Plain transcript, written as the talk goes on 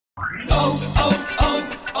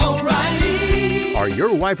O'Reilly. Are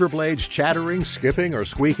your wiper blades chattering, skipping, or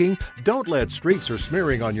squeaking? Don't let streaks or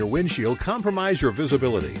smearing on your windshield compromise your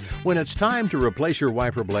visibility. When it's time to replace your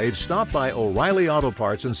wiper blades, stop by O'Reilly Auto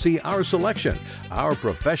Parts and see our selection. Our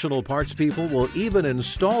professional parts people will even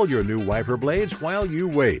install your new wiper blades while you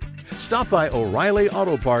wait. Stop by O'Reilly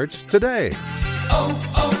Auto Parts today.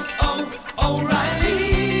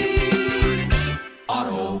 O'Reilly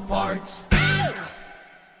Auto Parts.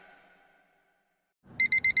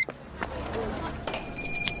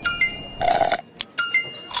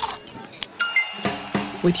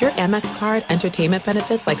 With your Amex card, entertainment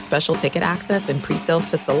benefits like special ticket access and pre-sales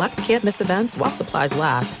to select can't-miss events while supplies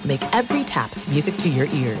last make every tap music to your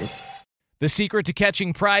ears. The secret to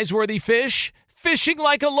catching prize-worthy fish? Fishing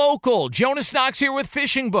like a local. Jonas Knox here with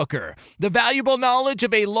Fishing Booker. The valuable knowledge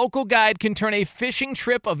of a local guide can turn a fishing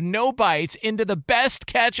trip of no bites into the best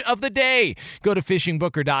catch of the day. Go to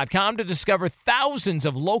fishingbooker.com to discover thousands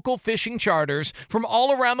of local fishing charters from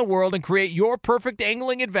all around the world and create your perfect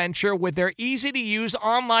angling adventure with their easy-to-use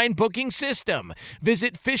online booking system.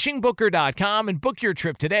 Visit fishingbooker.com and book your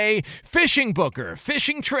trip today. Fishing Booker.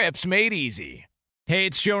 Fishing trips made easy. Hey,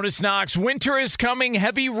 it's Jonas Knox. Winter is coming.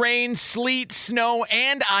 Heavy rain, sleet, snow,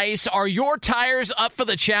 and ice. Are your tires up for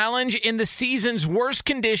the challenge? In the season's worst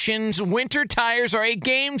conditions, winter tires are a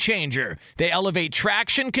game changer. They elevate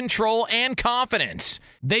traction, control, and confidence.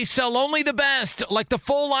 They sell only the best, like the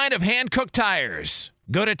full line of hand-cooked tires.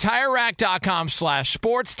 Go to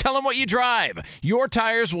TireRack.com/sports. Tell them what you drive. Your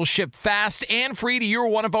tires will ship fast and free to your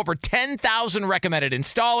one of over 10,000 recommended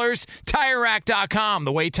installers. TireRack.com,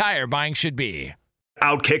 the way tire buying should be.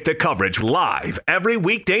 Outkick the coverage live every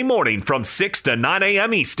weekday morning from 6 to 9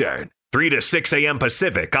 a.m. Eastern, 3 to 6 a.m.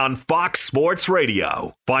 Pacific on Fox Sports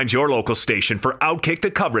Radio. Find your local station for Outkick the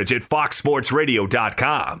coverage at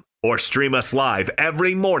foxsportsradio.com or stream us live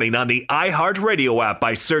every morning on the iHeartRadio app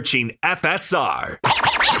by searching FSR. Now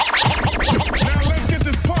let's get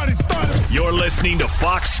this party started. You're listening to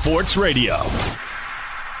Fox Sports Radio.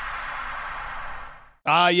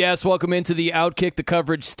 Yes, welcome into the Outkick the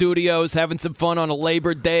Coverage studios, having some fun on a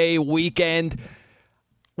Labor Day weekend.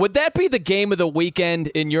 Would that be the game of the weekend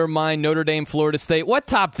in your mind, Notre Dame, Florida State? What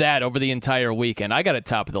topped that over the entire weekend? I got it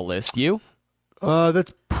top of the list. You?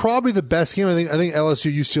 That's probably the best game. I think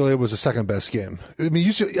LSU UCLA was the second best game. I mean,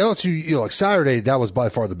 LSU, like Saturday, that was by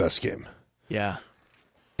far the best game. Yeah.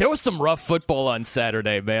 There was some rough football on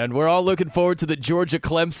Saturday, man. We're all looking forward to the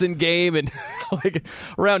Georgia-Clemson game, and like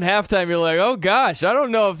around halftime, you're like, oh, gosh, I don't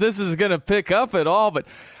know if this is going to pick up at all. But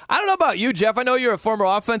I don't know about you, Jeff. I know you're a former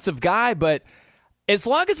offensive guy, but as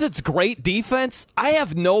long as it's great defense, I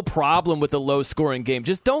have no problem with a low-scoring game.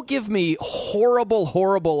 Just don't give me horrible,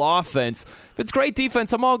 horrible offense. If it's great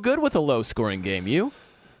defense, I'm all good with a low-scoring game. You?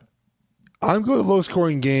 I'm good with a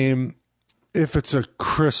low-scoring game if it's a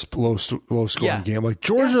crisp, low-scoring game. Like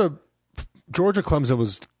Georgia Clemson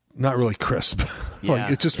was not really crisp.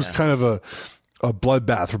 It just was kind of a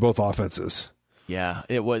bloodbath for both offenses. Yeah,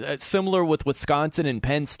 it was similar with Wisconsin and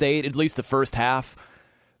Penn State, at least the first half.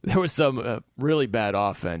 There was some really bad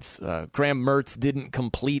offense. Graham Mertz didn't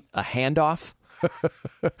complete a handoff.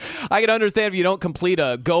 I can understand if you don't complete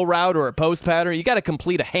a go route or a post pattern, you got to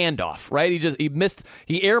complete a handoff, right? He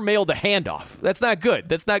airmailed a handoff. That's not good.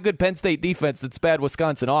 That's not good Penn State defense. That's bad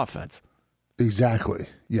Wisconsin offense. Exactly.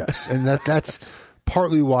 Yes, and that's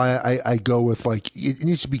partly why I go with it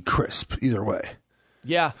needs to be crisp either way.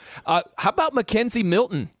 Yeah. How about Mackenzie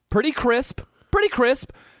Milton? Pretty crisp.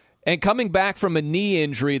 And coming back from a knee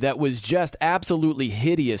injury that was just absolutely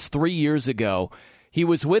hideous 3 years ago, he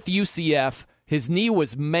was with UCF. His knee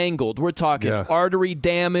was mangled. We're talking artery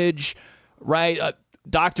damage, right?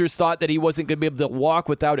 Doctors thought that he wasn't going to be able to walk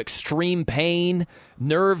without extreme pain,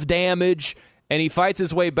 nerve damage, and he fights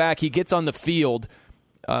his way back. He gets on the field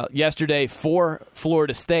yesterday for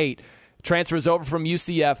Florida State, transfers over from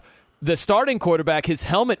UCF. The starting quarterback, his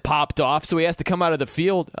helmet popped off, so he has to come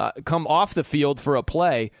off the field for a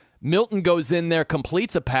play. Milton goes in there,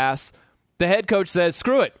 completes a pass. The head coach says,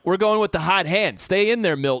 screw it, we're going with the hot hand. Stay in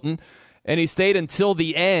there, Milton. And he stayed until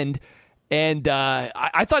the end. And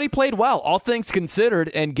I thought he played well, all things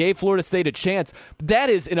considered, and gave Florida State a chance.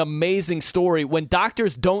 That is an amazing story when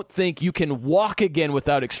doctors don't think you can walk again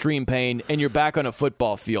without extreme pain and you're back on a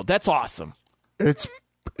football field. That's awesome.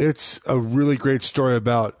 It's a really great story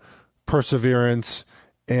about perseverance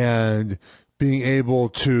and being able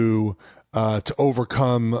to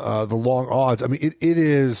overcome the long odds. I mean, it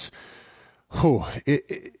is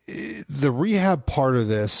the rehab part of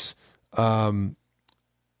this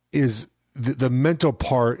is the mental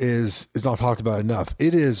part is not talked about enough.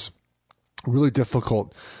 It is really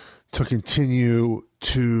difficult to continue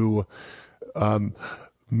to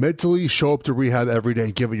mentally show up to rehab every day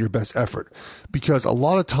and give it your best effort. Because a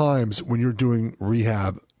lot of times when you're doing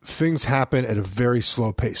rehab, things happen at a very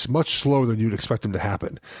slow pace, much slower than you'd expect them to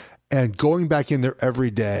happen. And going back in there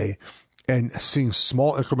every day and seeing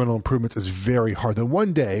small incremental improvements is very hard. Then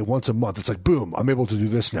one day, once a month, it's like, boom, I'm able to do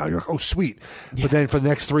this now. You're like, oh, sweet. Yeah. But then for the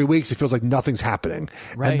next 3 weeks, it feels like nothing's happening.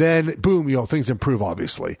 Right. And then, boom, things improve,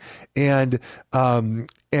 obviously. And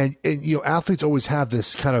athletes always have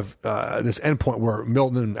this kind of this endpoint where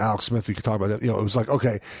Milton and Alex Smith, we could talk about that. It was like,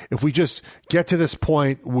 okay, if we just get to this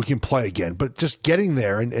point, we can play again. But just getting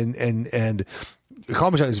there and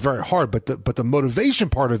accomplishing that is very hard. But the motivation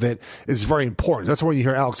part of it is very important. That's when you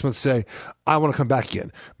hear Alex Smith say, "I want to come back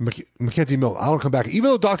again." Mackenzie Milton, "I want to come back," even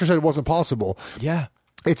though the doctor said it wasn't possible. Yeah.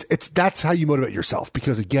 It's that's how you motivate yourself,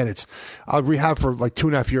 because again, I rehab for like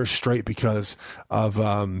 2.5 years straight because of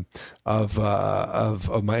my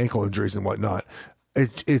ankle injuries and whatnot.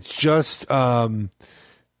 It's just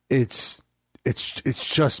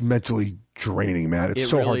mentally draining, man. It's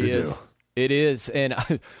so really hard to do. It is, and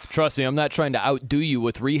trust me, I'm not trying to outdo you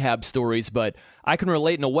with rehab stories, but I can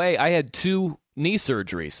relate in a way. I had 2 knee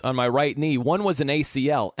surgeries on my right knee. One was an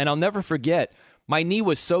ACL, and I'll never forget, my knee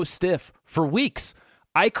was so stiff for weeks.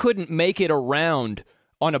 I couldn't make it around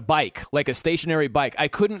on a bike, like a stationary bike. I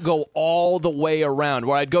couldn't go all the way around,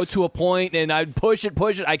 where I'd go to a point and I'd push it.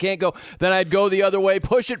 I can't go. Then I'd go the other way,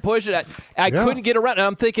 push it. I couldn't get around. And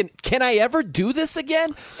I'm thinking, can I ever do this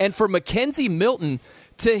again? And for Mackenzie Milton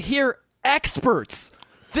to hear experts,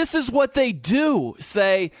 this is what they do,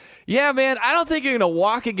 say, yeah, man, I don't think you're going to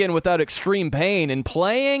walk again without extreme pain. And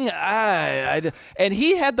playing, and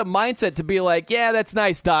he had the mindset to be like, yeah, that's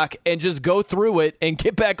nice, doc, and just go through it and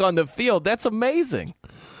get back on the field. That's amazing.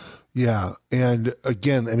 Yeah, and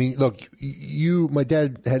again, I mean, look, my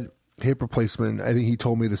dad had hip replacement. I think he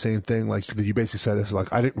told me the same thing, like that you basically said, it's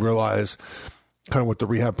like, I didn't realize kind of what the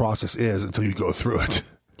rehab process is until you go through it.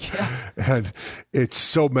 Yeah. And it's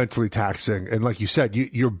so mentally taxing. And like you said,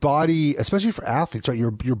 your body, especially for athletes, right?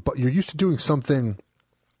 You're used to doing something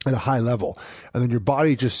at a high level, and then your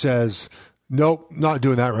body just says, nope, not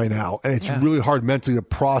doing that right now. And it's really hard mentally to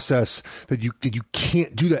process that you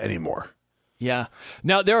can't do that anymore. Yeah.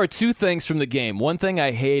 Now, there are 2 things from the game. One thing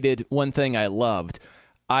I hated, one thing I loved.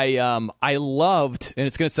 I loved, and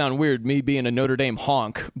it's going to sound weird, me being a Notre Dame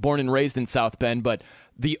honk, born and raised in South Bend, but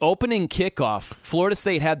the opening kickoff, Florida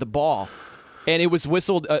State had the ball, and it was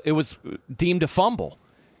whistled, it was deemed a fumble.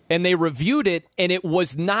 And they reviewed it, and it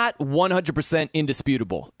was not 100%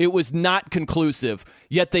 indisputable. It was not conclusive,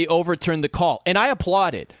 yet they overturned the call. And I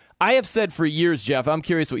applaud it. I have said for years, Jeff, I'm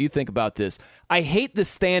curious what you think about this. I hate the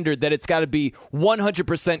standard that it's got to be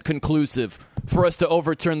 100% conclusive for us to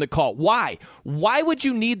overturn the call. Why? Why would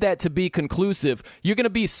you need that to be conclusive? You're going to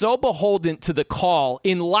be so beholden to the call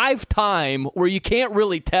in live time where you can't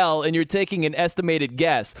really tell and you're taking an estimated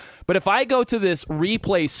guess. But if I go to this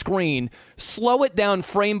replay screen, slow it down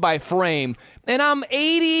frame by frame, and I'm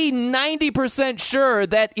 80, 90% sure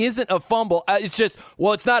that isn't a fumble. It's just,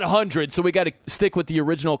 well, it's not 100, so we got to stick with the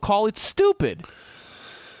original call. It's stupid.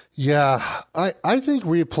 Yeah, I think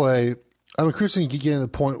replay, I'm increasingly getting to the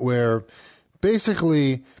point where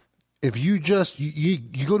basically if you just, you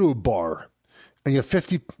go to a bar and you have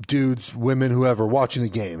 50 dudes, women, whoever, watching the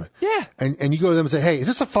game. Yeah. And you go to them and say, hey, is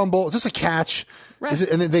this a fumble? Is this a catch? Right.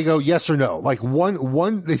 And then they go yes or no. Like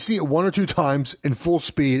one, they see it 1 or 2 times in full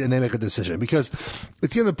speed and they make a decision, because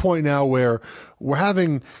it's getting to the point now where we're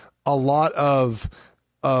having a lot of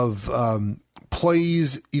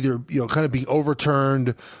plays either, kind of being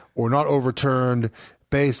overturned or not overturned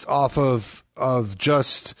based off of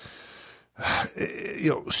just,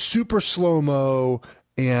 super slow-mo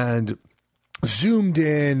and zoomed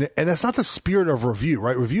in, and that's not the spirit of review,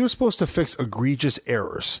 right? Review is supposed to fix egregious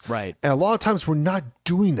errors. Right. And a lot of times we're not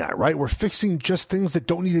doing that, right? We're fixing just things that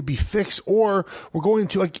don't need to be fixed, or we're going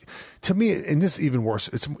to, like, to me, and this is even worse,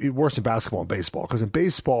 it's worse in basketball and baseball, because in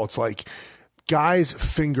baseball, it's like guy's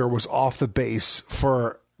finger was off the base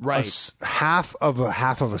for half of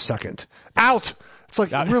a second. Out! It's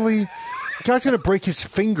like, really? Guy's going to break his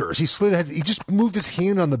fingers. He just moved his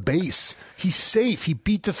hand on the base. He's safe. He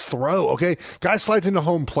beat the throw, okay? Guy slides into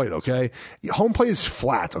home plate, okay? Home plate is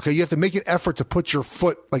flat, okay? You have to make an effort to put your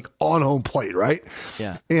foot, like, on home plate, right?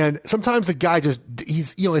 Yeah. And sometimes the guy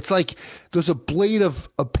it's like there's a blade of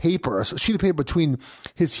paper, a sheet of paper between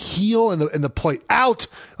his heel and the plate. Out!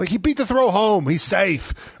 Like, he beat the throw home. He's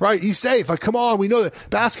safe, right? He's safe. Like, come on. We know that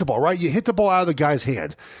basketball, right? You hit the ball out of the guy's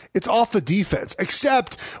hand. It's off the defense,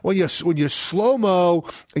 except when you slow-mo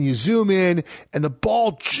and you zoom in and the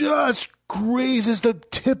ball just grazes the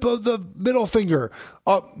tip of the middle finger.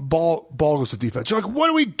 Ball goes to defense. You're like, what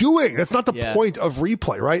are we doing? That's not the point of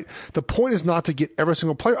replay, right? The point is not to get every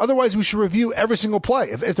single player. Otherwise, we should review every single play.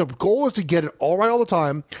 If the goal is to get it all right all the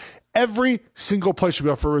time, every single play should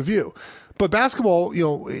be up for review. But basketball,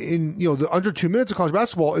 in the under 2 minutes of college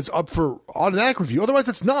basketball, is up for automatic review. Otherwise,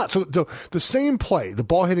 it's not. So the same play, the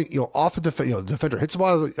ball hitting, off the defender hits the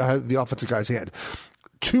ball out of the offensive guy's hand.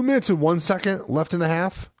 2 minutes and 1 second left in the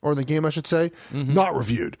half, or in the game, I should say, not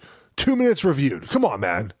reviewed. 2 minutes reviewed. Come on,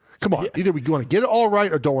 man. Come on. Either we want to get it all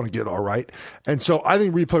right or don't want to get it all right. And so I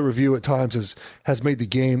think replay review at times has made the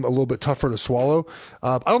game a little bit tougher to swallow.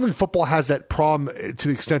 I don't think football has that problem to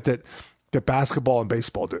the extent that basketball and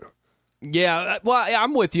baseball do. Yeah, well,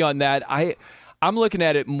 I'm with you on that. I'm looking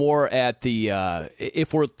at it more at the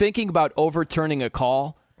if we're thinking about overturning a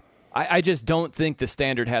call, I just don't think the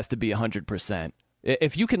standard has to be 100%.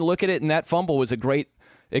 If you can look at it, and that fumble was a great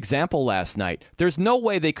example last night, there's no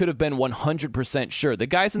way they could have been 100% sure. The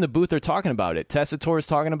guys in the booth are talking about it. Tessitore's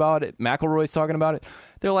talking about it. McElroy's talking about it.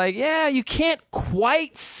 They're like, yeah, you can't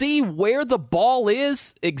quite see where the ball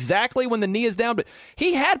is exactly when the knee is down, but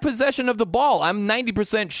he had possession of the ball. I'm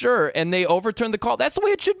 90% sure, and they overturned the call. That's the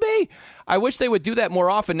way it should be. I wish they would do that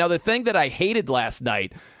more often. Now, the thing that I hated last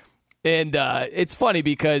night, and it's funny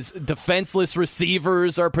because defenseless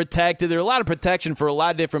receivers are protected. There's a lot of protection for a lot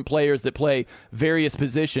of different players that play various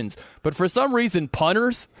positions. But for some reason,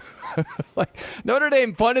 punters, like Notre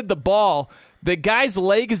Dame punted the ball. The guy's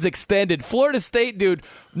leg is extended. Florida State dude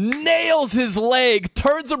nails his leg,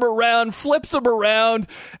 turns him around, flips him around,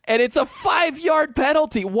 and it's a 5-yard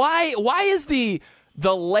penalty. Why is the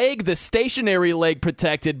leg, the stationary leg,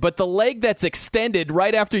 protected, but the leg that's extended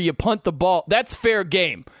right after you punt the ball, that's fair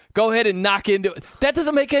game? Go ahead and knock into it. That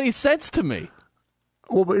doesn't make any sense to me.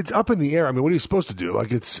 Well, but it's up in the air. I mean, what are you supposed to do?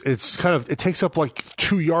 Like, it's kind of, it takes up like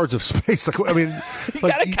 2 yards of space. Like, I mean, you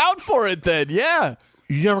got to count for it then. Yeah.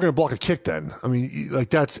 You're never going to block a kick then. I mean, like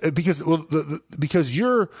that's because, because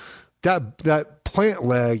that plant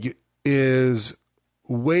leg is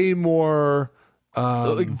way more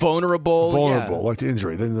vulnerable, like to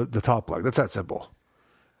injury than the top leg. That's that simple.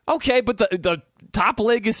 Okay, but the top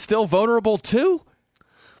leg is still vulnerable too?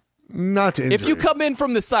 Not to injury. If you come in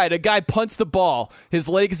from the side, a guy punts the ball, his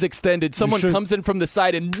leg is extended, someone comes in from the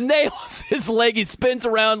side and nails his leg, he spins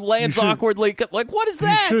around, lands awkwardly. Like, what is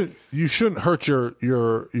that? You shouldn't hurt your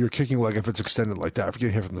kicking leg if it's extended like that, if you're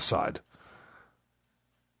getting hit from the side.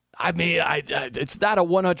 I mean, it's not a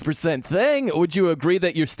 100% thing. Would you agree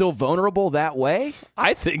that you're still vulnerable that way?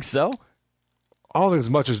 I think so. I don't think as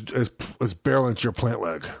much as barreling into your plant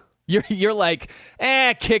leg. You're like,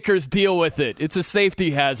 kickers deal with it. It's a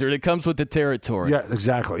safety hazard. It comes with the territory. Yeah,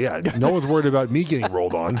 exactly. Yeah, no one's worried about me getting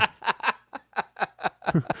rolled on.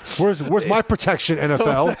 Where's my protection,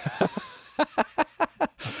 NFL?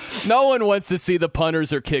 No one wants to see the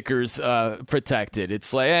punters or kickers protected.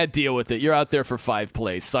 It's like, deal with it. You're out there for 5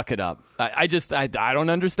 plays. Suck it up. I don't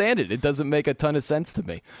understand it. It doesn't make a ton of sense to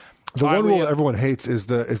me. The one rule everyone hates is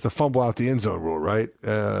the fumble out the end zone rule, right?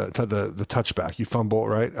 The touchback. You fumble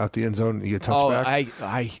right out the end zone and you get touchback.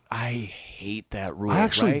 I hate that rule. I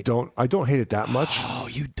actually don't. I don't hate it that much. Oh,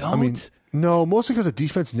 you don't? I mean, no, mostly because the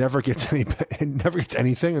defense never gets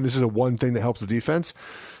anything, and this is the one thing that helps the defense.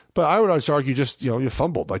 But I would always argue you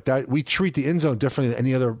fumbled like that. We treat the end zone differently than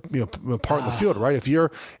any other part of the field, right? If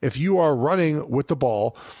you are running with the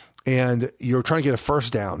ball and you're trying to get a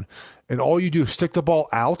first down, and all you do is stick the ball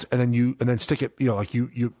out, and then stick it,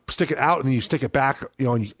 you stick it out, and then you stick it back,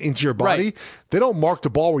 into your body. Right. They don't mark the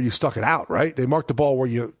ball where you stuck it out, right? They mark the ball where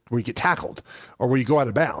you get tackled or where you go out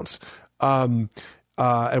of bounds, and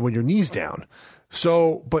when your knee's down.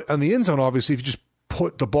 So, but on the end zone, obviously, if you just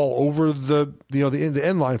put the ball over the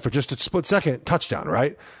end line for just a split second, touchdown,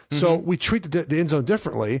 right? Mm-hmm. So we treat the end zone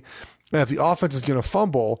differently. And if the offense is going to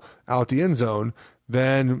fumble out the end zone,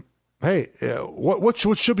 then hey, what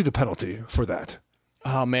should be the penalty for that?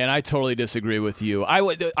 Oh man, I totally disagree with you.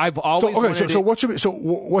 I've always what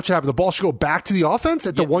should happen? The ball should go back to the offense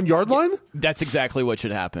at the 1 yard line? That's exactly what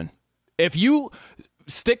should happen. If you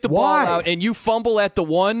stick the ball out and you fumble at the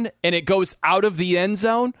 1 and it goes out of the end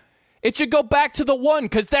zone, it should go back to the 1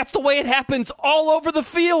 because that's the way it happens all over the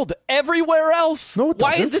field, everywhere else. No, it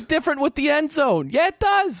doesn't. Why is it different with the end zone? Yeah, it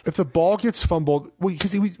does. If the ball gets fumbled,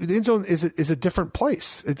 because the end zone is a different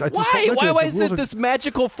place. Why is it this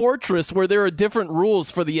magical fortress where there are different rules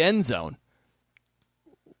for the end zone?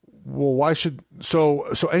 Well, why should so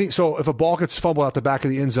if a ball gets fumbled out the back of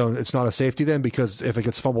the end zone, it's not a safety then, because if it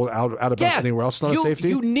gets fumbled out of anywhere else, it's not a safety.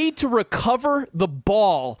 You need to recover the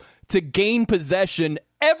ball to gain possession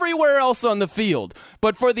everywhere else on the field.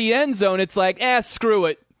 But for the end zone, it's like, screw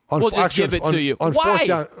it. We'll just give it to you.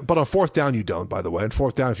 Why? But on fourth down, you don't, by the way. On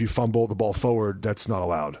fourth down, if you fumble the ball forward, that's not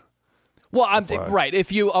allowed. Well, right.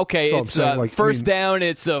 If you, it's first down,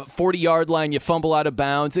 it's a 40-yard line, you fumble out of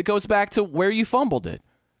bounds, it goes back to where you fumbled it.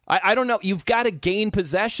 I don't know. You've got to gain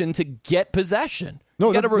possession to get possession.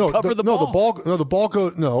 You got to recover the ball. The ball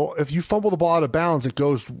goes. No, if you fumble the ball out of bounds, it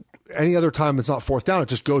goes. Any other time it's not fourth down, it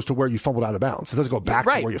just goes to where you fumbled out of bounds. It doesn't go back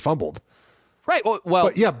to where you fumbled. Right. Well,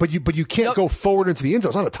 but you can't go forward into the end zone.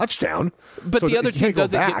 It's not a touchdown. But the other team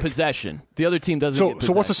doesn't get possession. The other team doesn't get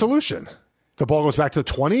possession. So what's the solution? The ball goes back to the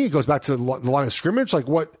 20. It goes back to the line of scrimmage. Like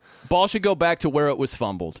what? Ball should go back to where it was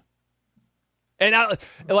fumbled. And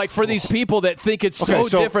for these people that think it's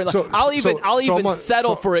different, I'll even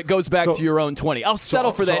settle for it goes back to your own 20. I'll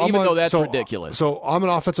settle for that, even though that's ridiculous. So I'm an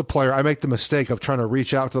offensive player. I make the mistake of trying to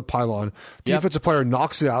reach out to the pylon. Defensive player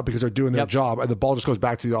knocks it out because they're doing their job, and the ball just goes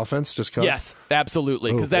back to the offense just because? Yes,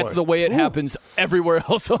 absolutely, because that's the way it happens everywhere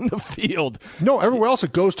else on the field. No, everywhere else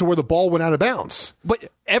it goes to where the ball went out of bounds. But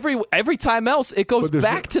every time else, it goes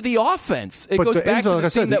back to the offense. It goes back to the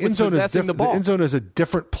team that was possessing the ball. The end zone is a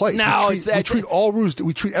different place. No, we treat all rules.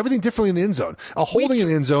 We treat everything differently in the end zone. A holding in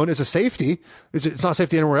the end zone is a safety. It's not a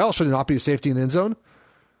safety anywhere else. Should it not be a safety in the end zone?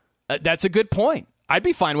 That's a good point. I'd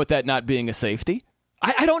be fine with that not being a safety.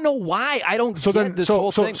 I don't know why. I don't get this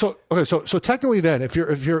whole thing. So technically, then, if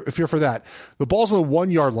you're for that, the ball's on the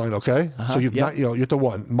 1 yard line. Okay, so you're at the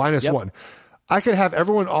one minus one. I could have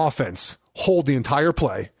everyone offense hold the entire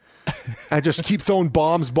play. And just keep throwing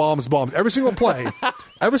bombs every single play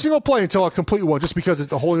until a complete one, just because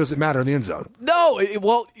the holding doesn't matter in the end zone. No,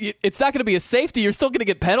 it's not going to be a safety. You're still going to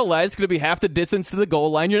get penalized. It's going to be half the distance to the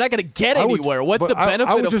goal line. You're not going to get anywhere. What's the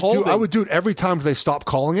benefit of holding? I would do it every time they stop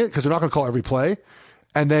calling it, because they're not going to call every play,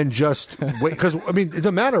 and then just wait. Because it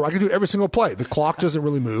doesn't matter. I can do it every single play. The clock doesn't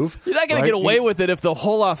really move. You're not going to get away with it if the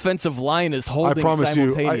whole offensive line is holding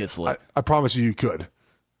simultaneously. I promise you could.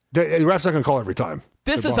 The ref's not going to call every time.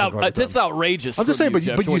 This is outrageous. I'm just saying, but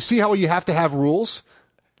you see how you have to have rules?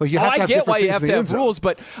 I get why you have to have rules,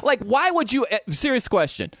 but why would you? Serious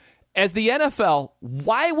question. As the NFL,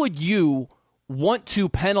 why would you want to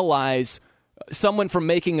penalize someone from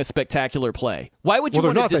making a spectacular play? Why would you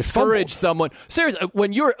want to discourage someone? Seriously,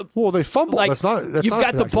 when they fumble. That's not you've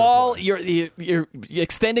got the ball. You're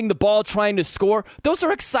extending the ball, trying to score. Those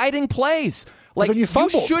are exciting plays. You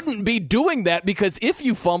shouldn't be doing that, because if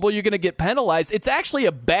you fumble, you're going to get penalized. It's actually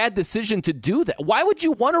a bad decision to do that. Why would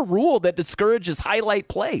you want a rule that discourages highlight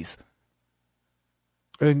plays?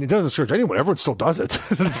 And it doesn't discourage anyone. Everyone still does it.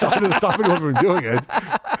 Stop anyone from doing it.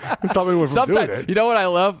 Stop anyone from doing it. You know what I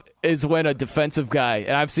love is when a defensive guy,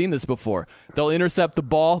 and I've seen this before, they'll intercept the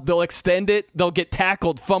ball, they'll extend it, they'll get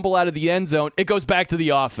tackled, fumble out of the end zone, it goes back to the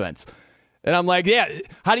offense. And I'm like,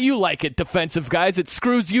 how do you like it, defensive guys? It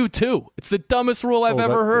screws you, too. It's the dumbest rule I've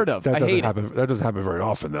ever heard of. I hate it. That doesn't happen very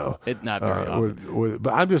often, though. Not very often.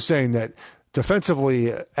 But I'm just saying that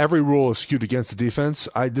defensively, every rule is skewed against the defense.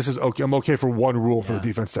 This is okay. I'm okay for one rule for the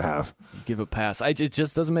defense to have. Give a pass. It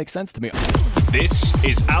just doesn't make sense to me. This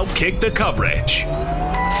is Outkick the Coverage.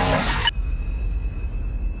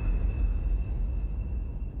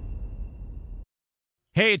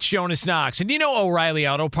 Hey, it's Jonas Knox, and you know O'Reilly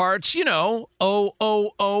Auto Parts. You know,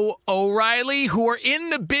 O'Reilly, who are in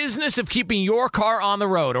the business of keeping your car on the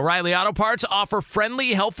road. O'Reilly Auto Parts offer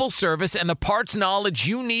friendly, helpful service and the parts knowledge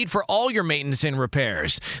you need for all your maintenance and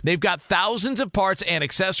repairs. They've got thousands of parts and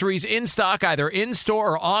accessories in stock, either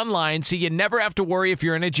in-store or online, so you never have to worry if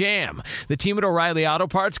you're in a jam. The team at O'Reilly Auto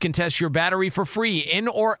Parts can test your battery for free in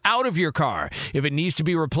or out of your car. If it needs to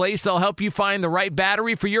be replaced, they'll help you find the right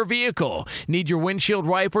battery for your vehicle. Need your windshield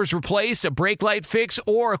wipers replaced, a brake light fix,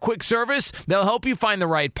 or a quick service? They'll help you find the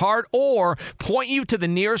right part or point you to the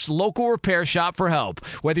nearest local repair shop for help.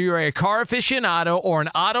 Whether you're a car aficionado or an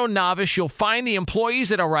auto novice, you'll find the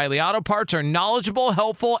employees at O'Reilly Auto Parts are knowledgeable,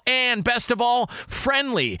 helpful, and best of all,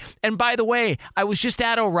 friendly. And by the way, I was just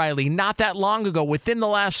at O'Reilly not that long ago, within the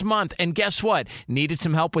last month, and guess what? Needed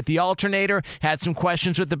some help with the alternator, had some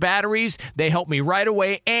questions with the batteries. They helped me right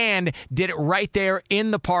away and did it right there in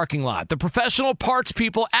the parking lot. The professional parts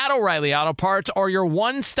people at O'Reilly Auto Parts are your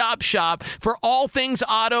one-stop shop for all things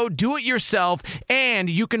auto, do-it-yourself, and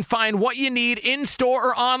you can find what you need in-store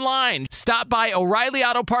or online. Stop by O'Reilly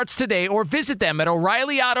Auto Parts today or visit them at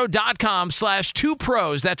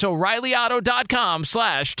O'ReillyAuto.com/2pros. That's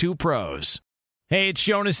O'ReillyAuto.com/2pros. Hey, it's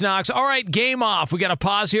Jonas Knox. All right, game off. We got to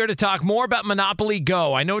pause here to talk more about Monopoly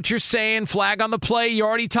Go. I know what you're saying, flag on the play. You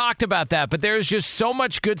already talked about that, but there's just so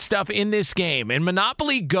much good stuff in this game. In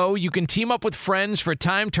Monopoly Go, you can team up with friends for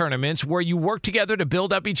time tournaments where you work together to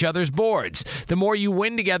build up each other's boards. The more you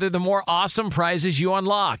win together, the more awesome prizes you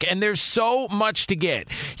unlock. And there's so much to get.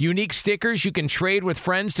 Unique stickers you can trade with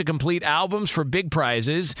friends to complete albums for big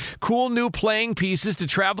prizes. Cool new playing pieces to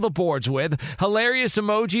travel the boards with. Hilarious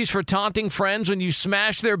emojis for taunting friends when you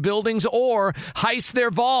smash their buildings or heist their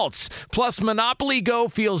vaults. Plus, Monopoly Go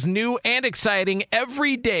feels new and exciting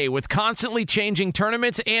every day with constantly changing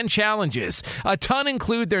tournaments and challenges. A ton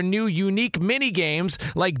include their new unique mini games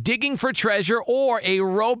like digging for treasure or a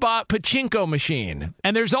robot pachinko machine.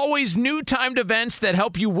 And there's always new timed events that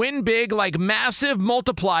help you win big, like massive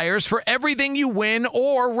multipliers for everything you win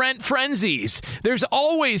or rent frenzies. There's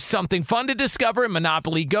always something fun to discover in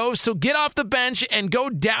Monopoly Go, so get off the bench and go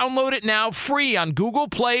download it now free on Google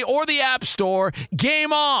Play or the App Store.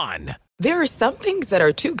 Game on! There are some things that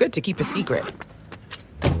are too good to keep a secret.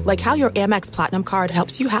 Like how your Amex Platinum card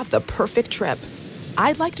helps you have the perfect trip.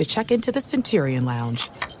 I'd like to check into the Centurion Lounge.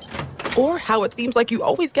 Or how it seems like you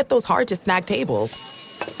always get those hard-to-snag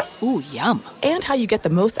tables. Ooh, yum. And how you get the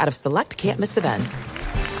most out of select can't-miss events.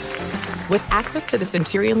 With access to the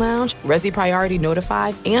Centurion Lounge, Resi Priority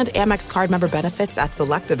Notified, and Amex card member benefits at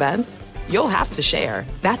select events, you'll have to share.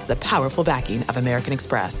 That's the powerful backing of American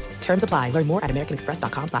Express. Terms apply. Learn more at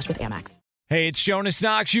americanexpress.com/withAmex. Hey, it's Jonas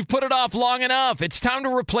Knox. You've put it off long enough. It's time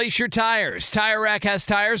to replace your tires. Tire Rack has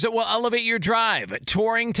tires that will elevate your drive.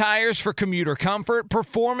 Touring tires for commuter comfort,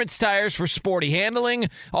 performance tires for sporty handling,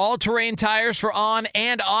 all-terrain tires for on-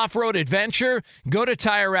 and off-road adventure. Go to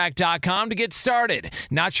TireRack.com to get started.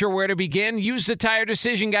 Not sure where to begin? Use the Tire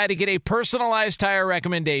Decision Guide to get a personalized tire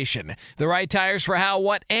recommendation. The right tires for how,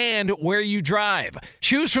 what, and where you drive.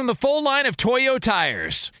 Choose from the full line of Toyo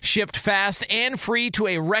tires. Shipped fast and free to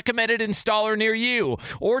a recommended installer near you,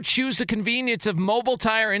 or choose the convenience of mobile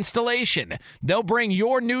tire installation. They'll bring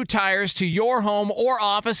your new tires to your home or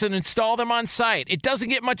office and install them on site. It doesn't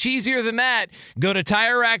get much easier than that. Go to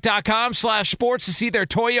TireRack.com/sports to see their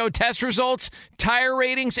Toyo test results, tire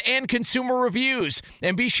ratings, and consumer reviews.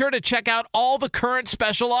 And be sure to check out all the current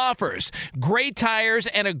special offers. Great tires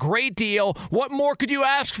and a great deal. What more could you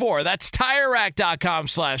ask for? That's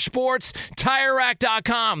TireRack.com/sports.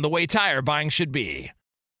 TireRack.com, the way tire buying should be.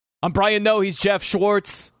 I'm Brian Noe. He's Jeff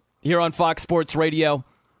Schwartz here on Fox Sports Radio,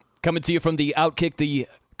 coming to you from the Outkick the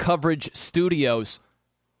Coverage Studios.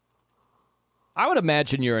 I would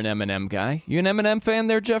imagine you're an Eminem guy. You an Eminem fan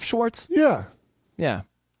there, Jeff Schwartz? Yeah. Yeah.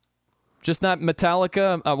 Just not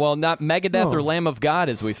Metallica? Not Megadeth or Lamb of God,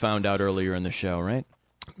 as we found out earlier in the show, right?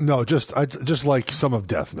 No, just like Some of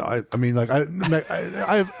Death. No, I've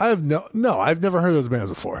never heard of those bands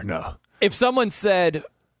before. No. If someone said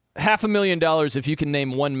 $500,000 if you can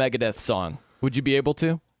name one Megadeth song, would you be able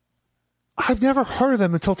to? I've never heard of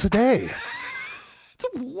them until today.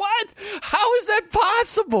 What? How is that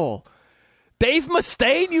possible? Dave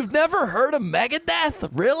Mustaine, you've never heard of Megadeth?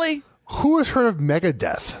 Really? Who has heard of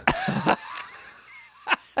Megadeth?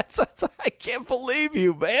 I can't believe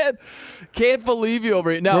you, man. Can't believe you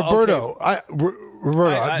over here. No, Roberto, okay.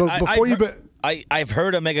 I've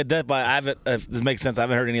heard of Megadeth, but I haven't. If this makes sense, I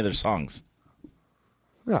haven't heard any of their songs.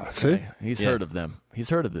 Yeah, see? He's heard of them.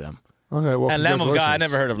 He's heard of them. Okay, well, and Lamb of God, I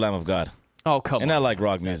never heard of Lamb of God. Oh, come on. And I like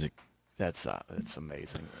rock music. That's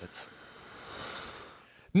amazing. It's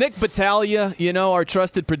Nick Battaglia, our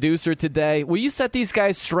trusted producer today. Will you set these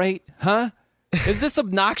guys straight, huh? Is this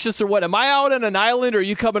obnoxious or what? Am I out on an island or are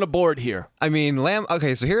you coming aboard here? I mean,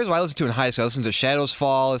 okay, so here's what I listen to in high school. I listen to Shadows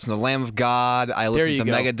Fall, I listen to Lamb of God, I listen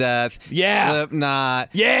to Megadeth,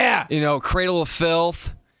 Slipknot, Cradle of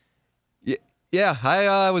Filth. Yeah,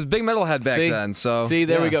 I was a big metalhead back then. So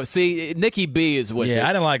there we go. See, Nikki B is with it. Yeah,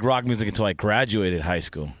 I didn't like rock music until I graduated high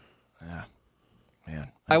school. Yeah, man.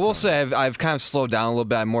 I will say I've kind of slowed down a little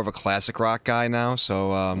bit. I'm more of a classic rock guy now.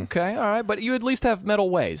 So okay, all right, but you at least have metal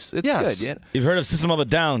ways. It's good. Yeah. You've heard of System of a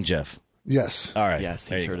Down, Jeff? Yes. All right. Yes,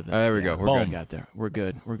 he's heard of that. There we go. We're good. Got there. We're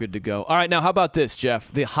good. We're good to go. All right, now how about this,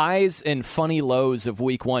 Jeff? The highs and funny lows of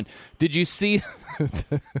Week 1. Did you see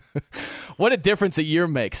what a difference a year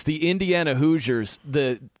makes? The Indiana Hoosiers,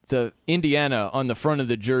 the Indiana on the front of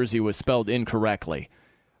the jersey was spelled incorrectly.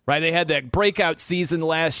 Right? They had that breakout season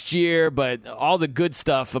last year, but all the good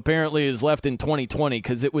stuff apparently is left in 2020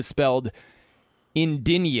 because it was spelled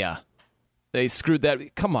Indinia. They screwed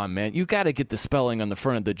that. Come on, man. You got to get the spelling on the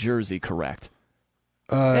front of the jersey correct.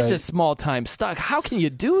 That's just small-time stuff. How can you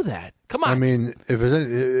do that? Come on. I mean,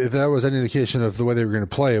 if that was any indication of the way they were going to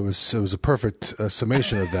play, it was a perfect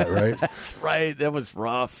summation of that, right? That's right. That was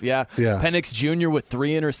rough. Yeah. Yeah. Penix Jr. with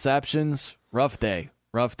 3 interceptions. Rough day.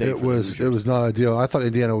 It was not ideal. I thought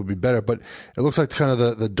Indiana would be better, but it looks like kind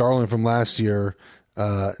of the darling from last year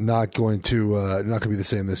not going to be the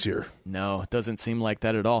same this year. No, it doesn't seem like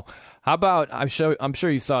that at all. How about I'm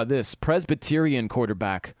sure you saw this Presbyterian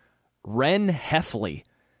quarterback Ren Heffley.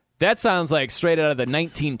 That sounds like straight out of the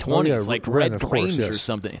 1920s, like Red Grange or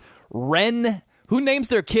something. Ren, who names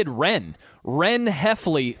their kid Ren? Ren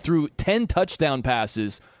Heffley threw 10 touchdown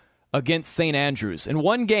passes against St. Andrews in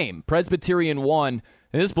one game. Presbyterian won,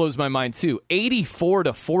 and this blows my mind too,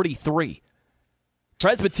 84-43.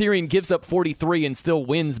 Presbyterian gives up 43 and still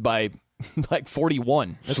wins by like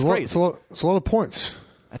 41. That's crazy. It's a lot of points.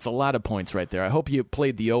 That's a lot of points right there. I hope you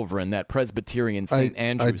played the over in that Presbyterian St.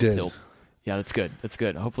 Andrews tilt. Yeah, that's good. That's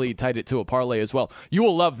good. Hopefully you tied it to a parlay as well. You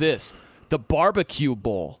will love this. The Barbecue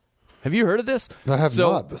Bowl. Have you heard of this? I have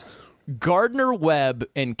not. Gardner Webb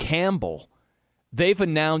and Campbell, they've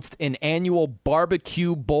announced an annual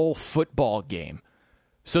Barbecue Bowl football game.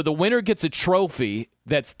 So the winner gets a trophy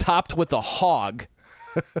that's topped with a hog.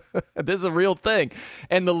 This is a real thing.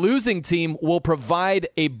 And the losing team will provide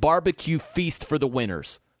a barbecue feast for the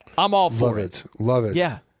winners. I'm all for it. Love it.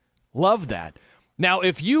 Yeah. Love that. Now,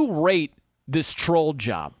 if you rate this troll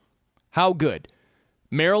job, how good?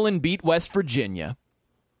 Maryland beat West Virginia.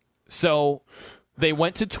 So they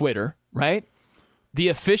went to Twitter, right? The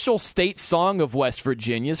official state song of West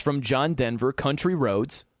Virginia is from John Denver, Country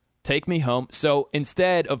Roads, Take Me Home. So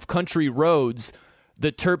instead of Country Roads,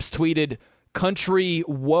 the Terps tweeted Country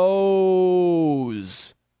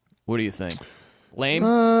Woes. What do you think? Lame?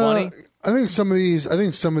 Funny? I think some of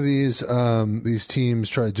these teams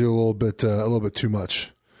try to do a little bit too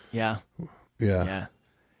much. Yeah. Yeah.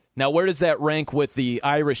 Now, where does that rank with the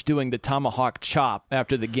Irish doing the tomahawk chop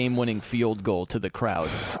after the game-winning field goal to the crowd?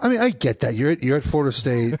 I mean, I get that. You're at Florida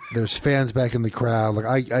State. There's fans back in the crowd.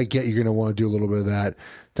 Like I get you're going to want to do a little bit of that.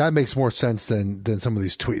 That makes more sense than some of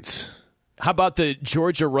these tweets. How about the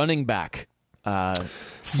Georgia running back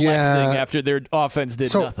flexing after their offense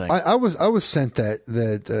did nothing? I was sent that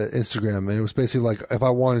Instagram, and it was basically like if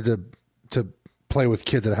I wanted to play with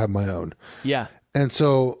kids that I have my own. Yeah. And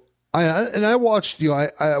so I watched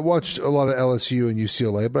I watched a lot of LSU and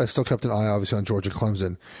UCLA, but I still kept an eye obviously on Georgia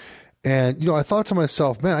Clemson. And I thought to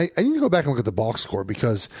myself, man, I need to go back and look at the box score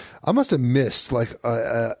because I must have missed like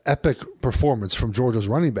a epic performance from Georgia's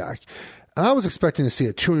running back. And I was expecting to see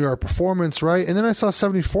a 200-yard performance, right? And then I saw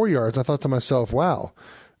 74 yards. And I thought to myself, wow,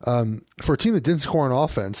 for a team that didn't score on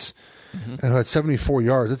offense and who had 74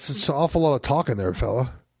 yards, it's an awful lot of talking there,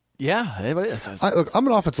 fella. Yeah. Look, I'm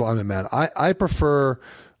an offensive lineman, man. I prefer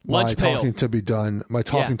my talking to be done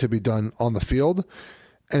on the field.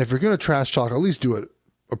 And if you're going to trash talk, at least do it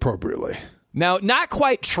appropriately. Now, not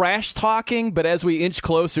quite trash talking, but as we inch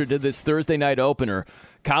closer to this Thursday night opener,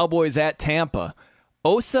 Cowboys at Tampa,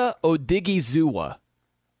 Osa Odigizua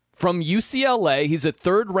from UCLA. He's a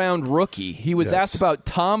third-round rookie. He was asked about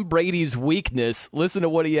Tom Brady's weakness. Listen to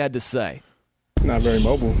what he had to say. Not very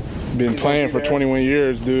mobile. Been playing for 21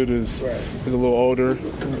 years. Dude is a little older,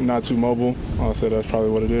 not too mobile. I'll say that's probably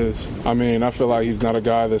what it is. I mean, I feel like he's not a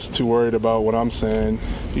guy that's too worried about what I'm saying.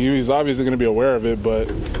 He's obviously going to be aware of it, but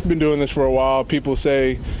been doing this for a while. People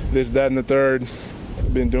say this, that, and the third.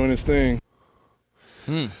 Been doing his thing.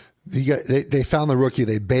 They found the rookie.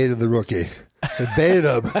 They baited the rookie. They baited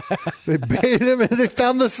him. They baited him, and they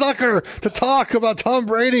found the sucker to talk about Tom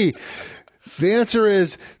Brady. The answer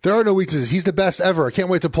is there are no weaknesses. He's the best ever. I can't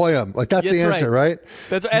wait to play him. Like that's the answer, right?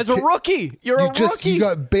 That's as a rookie. You're a rookie. You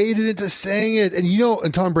got baited into saying it, and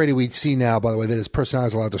and Tom Brady, we see now, by the way, that his personality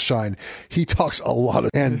is allowed to shine. He talks a lot,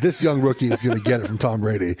 and this young rookie is going to get it from Tom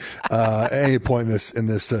Brady at any point in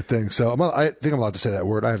this thing. So I think I'm allowed to say that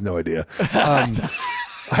word. I have no idea.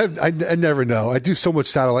 I never know. I do so much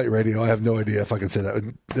satellite radio. I have no idea if I can say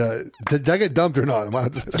that. Did I get dumped or not?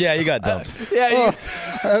 Yeah, you got dumped. I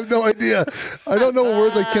have no idea. I don't know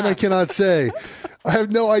what words I cannot say. I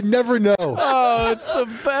never know. Oh, it's the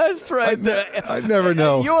best there. I never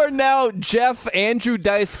know. You are now Jeff Andrew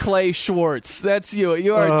Dice Clay Schwartz. That's you.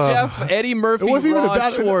 You are Jeff Eddie Murphy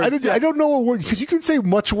Schwartz. I don't know what word, because you can say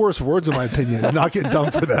much worse words in my opinion and not get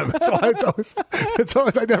dumped for them. It's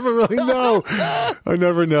always I never really know. I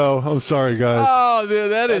never know. I'm sorry, guys. Oh,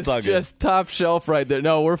 dude, that's just top shelf right there.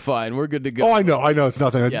 No, we're fine. We're good to go. Oh, I know. It's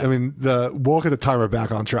nothing. Yeah. I mean, we'll get the timer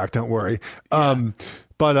back on track. Don't worry.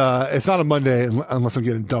 But it's not a Monday unless I'm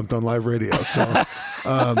getting dumped on live radio. So,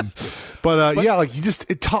 yeah, like you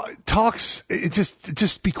just talks. It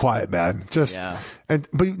just be quiet, man.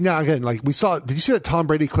 But now again, like we saw. Did you see that Tom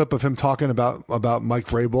Brady clip of him talking about Mike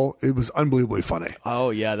Vrabel? It was unbelievably funny.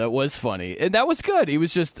 Oh yeah, that was funny, and that was good. He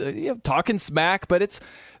was just talking smack, but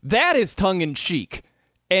that is tongue in cheek,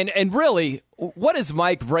 and really, what is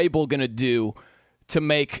Mike Vrabel going to do to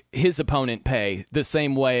make his opponent pay the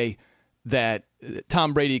same way that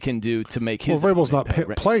Tom Brady can do to make his. Well, Vrabel's not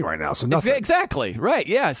playing right now, so nothing. Exactly right.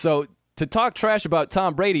 Yeah. So to talk trash about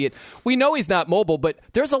Tom Brady, we know he's not mobile, but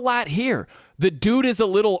there's a lot here. The dude is a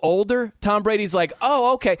little older. Tom Brady's like,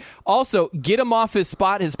 oh, okay. Also, get him off his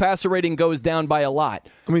spot. His passer rating goes down by a lot.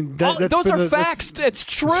 I mean, those are facts. It's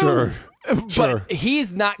true. Sure. But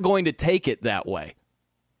he's not going to take it that way.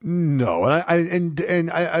 No, and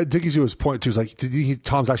I think he's to his point too. Is like, did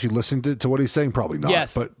Tom's actually listen to what he's saying? Probably not.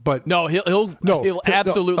 Yes, but no, he'll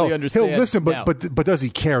absolutely understand. He'll listen, but does he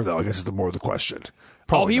care though? I guess is the more of the question.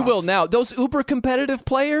 Probably he not. will now. Those uber competitive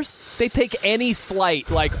players, they take any slight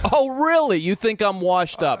like, oh really? You think I'm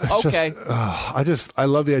washed up? Okay. I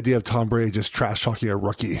love the idea of Tom Brady just trash talking a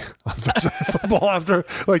rookie on football after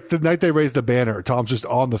like the night they raised the banner. Tom's just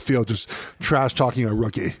on the field just trash talking a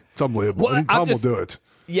rookie. It's unbelievable. Well, I think Tom will do it.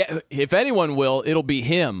 Yeah, if anyone will, it'll be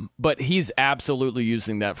him. But he's absolutely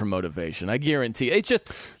using that for motivation. I guarantee. It's just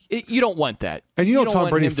you don't want that. And Tom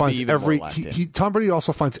Brady finds Tom Brady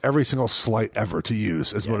also finds every single slight ever to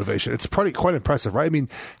use as motivation. It's quite impressive, right? I mean,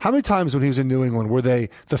 how many times when he was in New England were they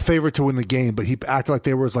the favorite to win the game, but he acted like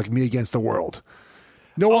they were like me against the world?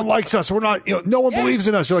 No one likes us. We're not. No one believes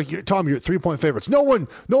in us. You're like Tom. You're 3-point favorites. No one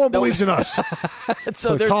believes in us.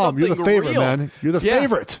 So like, Tom, you're the favorite, man. You're the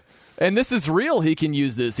favorite. And this is real. He can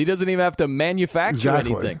use this. He doesn't even have to manufacture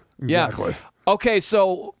anything. Exactly. Yeah. Okay,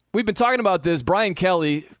 so we've been talking about this. Brian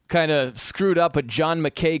Kelly kind of screwed up a John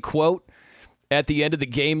McKay quote at the end of the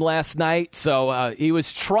game last night. So he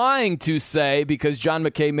was trying to say, because John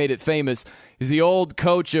McKay made it famous, he's the old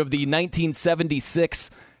coach of the 1976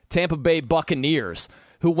 Tampa Bay Buccaneers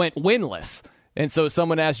who went winless. And so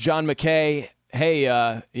someone asked John McKay,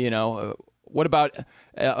 hey, what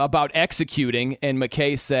about executing? And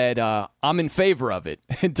McKay said, I'm in favor of it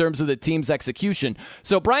in terms of the team's execution.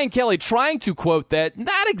 So Brian Kelly trying to quote that,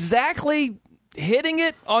 not exactly hitting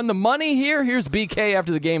it on the money here. Here's BK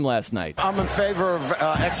after the game last night. I'm in favor of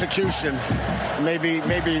execution. Maybe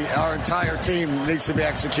our entire team needs to be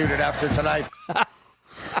executed after tonight.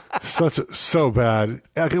 So bad.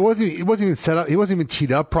 Like, it wasn't even set up. He wasn't even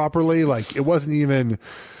teed up properly. Like it wasn't even.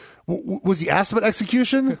 Was he asked about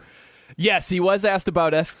execution? Yes, he was asked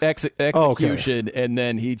about execution, and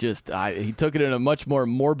then he he took it in a much more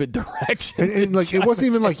morbid direction. And like it wasn't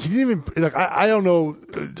even like he didn't even like I don't know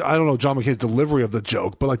John McKay's delivery of the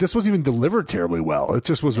joke, but like this wasn't even delivered terribly well. It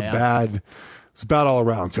just was bad all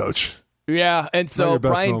around, Coach. Yeah, and so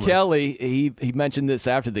Brian Kelly, he mentioned this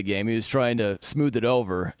after the game. He was trying to smooth it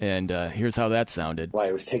over, and here's how that sounded. Why,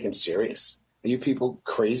 it was taken serious? Are you people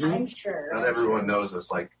crazy? I'm sure. Not everyone knows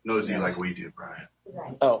us knows you like we do, Brian.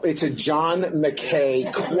 Oh, it's a John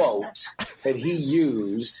McKay quote that he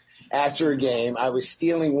used after a game. I was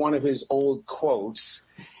stealing one of his old quotes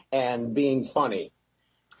and being funny.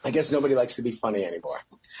 I guess nobody likes to be funny anymore.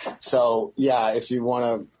 So, yeah, if you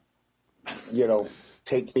want to,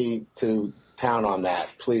 take me to town on that,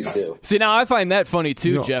 please do. See, now I find that funny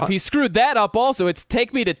too, Jeff. He screwed that up also. It's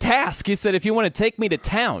take me to task. He said, if you want to take me to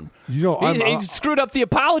town. He screwed up the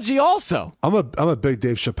apology also. I'm a big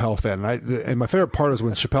Dave Chappelle fan, and my favorite part is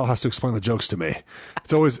when Chappelle has to explain the jokes to me.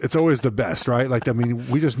 It's always the best, right? Like, I mean,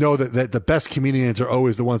 we just know that the best comedians are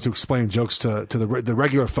always the ones who explain jokes to the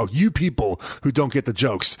regular folk, you people who don't get the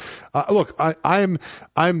jokes. Look, I'm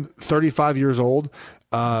 35 years old.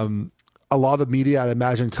 A lot of the media, I'd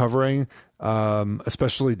imagine, covering,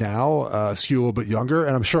 especially now, skew a little bit younger.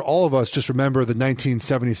 And I'm sure all of us just remember the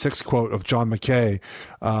 1976 quote of John McKay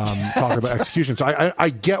talking about execution. So I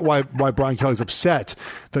get why Brian Kelly's upset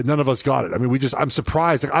that none of us got it. I mean, I'm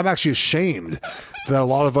surprised. Like, I'm actually ashamed that a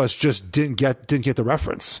lot of us just didn't get the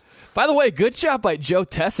reference. By the way, good job by Joe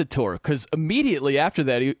Tessitore, because immediately after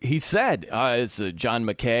that, he said, it's John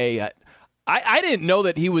McKay. I didn't know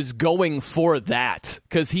that he was going for that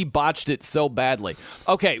because he botched it so badly.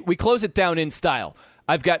 Okay, we close it down in style.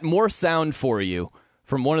 I've got more sound for you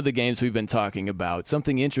from one of the games we've been talking about,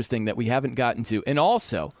 something interesting that we haven't gotten to, and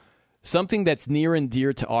also something that's near and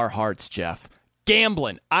dear to our hearts, Jeff.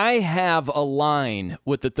 Gambling. I have a line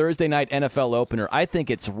with the Thursday night NFL opener. I think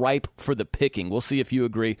it's ripe for the picking. We'll see if you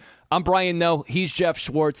agree. I'm Brian Noe. He's Jeff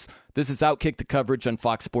Schwartz. This is Outkick the Coverage on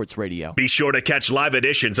Fox Sports Radio. Be sure to catch live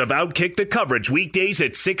editions of Outkick the Coverage weekdays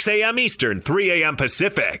at 6 a.m. Eastern, 3 a.m.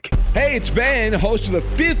 Pacific. Hey, it's Ben, host of the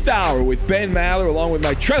Fifth Hour with Ben Maller, along with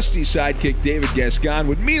my trusty sidekick, David Gascon.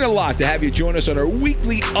 Would mean a lot to have you join us on our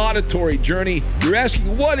weekly auditory journey. You're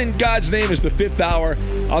asking, what in God's name is the Fifth Hour?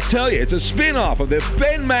 I'll tell you, it's a spin-off of the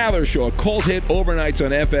Ben Maller Show, a cult hit overnights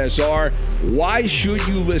on FSR. Why should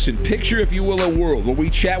you listen? Picture, if you will, a world where we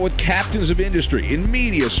chat with captains of industry in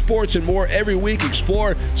media, sports, and more every week.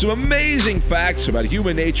 Explore some amazing facts about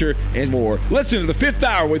human nature and more. Listen to the Fifth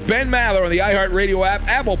Hour with Ben Maller on the iHeartRadio app,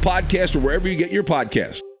 Apple Podcast, or wherever you get your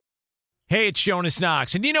podcasts. Hey, it's Jonas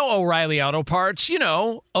Knox, and you know O'Reilly Auto Parts. You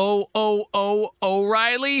know,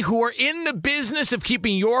 O'Reilly, who are in the business of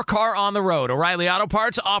keeping your car on the road. O'Reilly Auto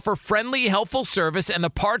Parts offer friendly, helpful service and the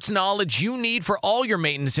parts knowledge you need for all your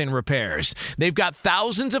maintenance and repairs. They've got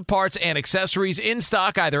thousands of parts and accessories in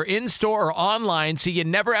stock, either in-store or online, so you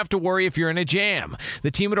never have to worry if you're in a jam.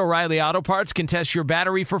 The team at O'Reilly Auto Parts can test your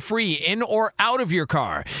battery for free in or out of your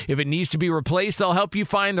car. If it needs to be replaced, they'll help you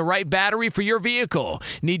find the right battery for your vehicle.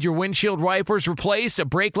 Need your windshield wipers replaced, a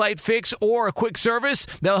brake light fix, or a quick service?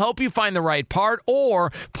 They'll help you find the right part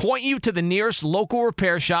or point you to the nearest local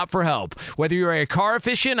repair shop for help. Whether you're a car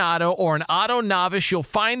aficionado or an auto novice, you'll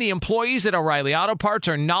find the employees at O'Reilly Auto Parts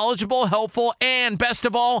are knowledgeable, helpful, and best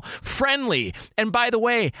of all, friendly. And by the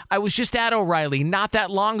way, I was just at O'Reilly not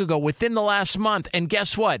that long ago, within the last month, and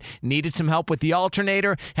guess what? Needed some help with the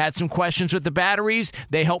alternator, had some questions with the batteries.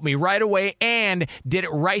 They helped me right away and did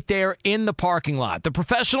it right there in the parking lot. The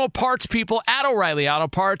professional parts people at O'Reilly Auto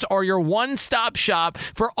Parts are your one-stop shop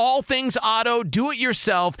for all things auto,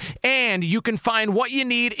 do-it-yourself, and you can find what you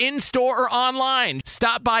need in-store or online.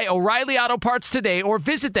 Stop by O'Reilly Auto Parts today or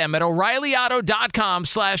visit them at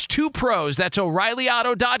O'ReillyAuto.com/2pros. That's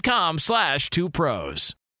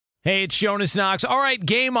O'ReillyAuto.com/2pros. Hey, it's Jonas Knox. All right,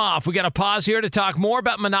 game off. We got to pause here to talk more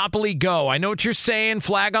about Monopoly Go. I know what you're saying,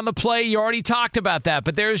 flag on the play. You already talked about that,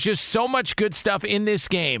 but there's just so much good stuff in this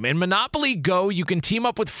game. In Monopoly Go, you can team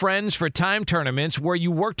up with friends for time tournaments where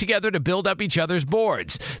you work together to build up each other's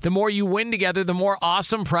boards. The more you win together, the more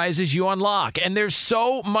awesome prizes you unlock, and there's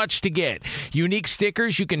so much to get. Unique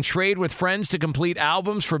stickers you can trade with friends to complete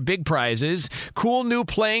albums for big prizes, cool new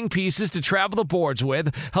playing pieces to travel the boards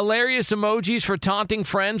with, hilarious emojis for taunting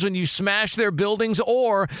friends when you smash their buildings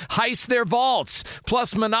or heist their vaults.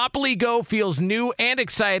 Plus, Monopoly Go feels new and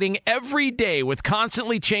exciting every day with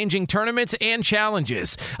constantly changing tournaments and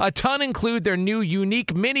challenges. A ton include their new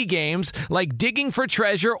unique mini games like digging for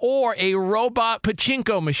treasure or a robot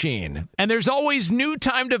pachinko machine. And there's always new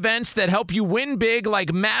timed events that help you win big,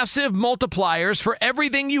 like massive multipliers for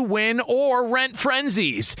everything you win or rent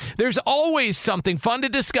frenzies. There's always something fun to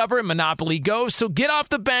discover in Monopoly Go, so get off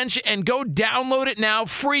the bench and go download it now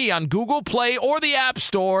free on Google Play or the App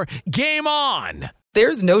Store. Game on!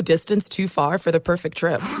 There's no distance too far for the perfect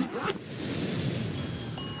trip.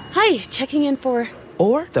 Hi, checking in for...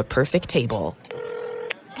 Or the perfect table.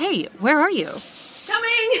 Hey, where are you?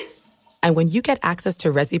 Coming! And when you get access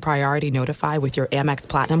to Resi Priority Notify with your Amex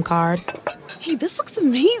Platinum card... Hey, this looks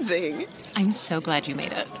amazing! I'm so glad you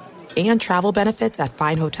made it. And travel benefits at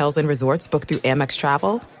fine hotels and resorts booked through Amex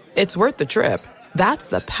Travel, it's worth the trip. That's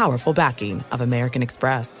the powerful backing of American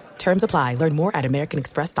Express. Terms apply. Learn more at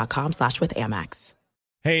americanexpress.com/withAmex.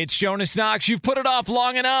 Hey, it's Jonas Knox. You've put it off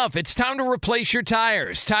long enough. It's time to replace your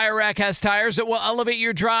tires. Tire Rack has tires that will elevate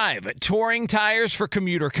your drive. Touring tires for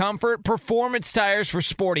commuter comfort, performance tires for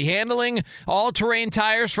sporty handling, all-terrain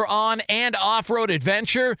tires for on- and off-road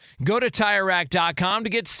adventure. Go to TireRack.com to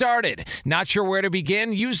get started. Not sure where to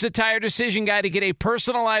begin? Use the Tire Decision Guide to get a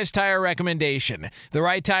personalized tire recommendation. The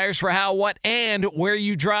right tires for how, what, and where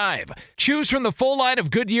you drive. Choose from the full line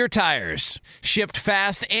of Goodyear tires. Shipped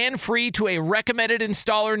fast and free to a recommended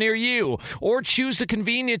installer near you, or choose the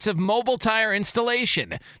convenience of mobile tire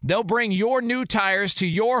installation. They'll bring your new tires to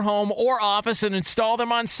your home or office and install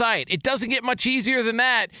them on site. It doesn't get much easier than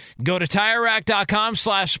that. Go to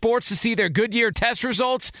TireRack.com/sports to see their Goodyear test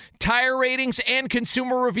results, tire ratings, and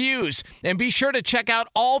consumer reviews. And be sure to check out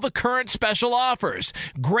all the current special offers.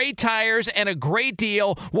 Great tires and a great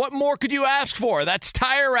deal. What more could you ask for? That's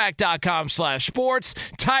TireRack.com/sports.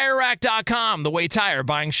 TireRack.com, the way tire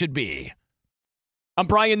buying should be. I'm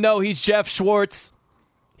Brian Noe. He's Jeff Schwartz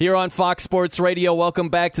here on Fox Sports Radio. Welcome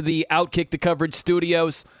back to the Outkick the Coverage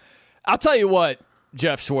studios. I'll tell you what,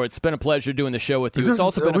 Jeff Schwartz, it's been a pleasure doing the show with you. It's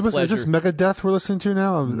also been a pleasure. Is this Megadeth we're listening to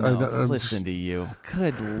now? Listen to you.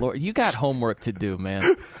 Good Lord. You got homework to do,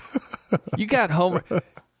 man. You got homework.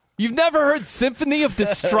 You've never heard Symphony of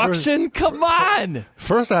Destruction? Come on.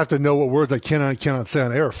 First, I have to know what words I cannot say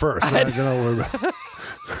on air first.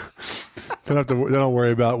 don't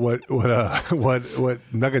worry about what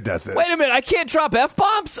Megadeth is. Wait a minute, I can't drop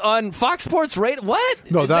F-bombs on Fox Sports Radio.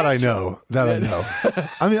 What? No, that I know. I know.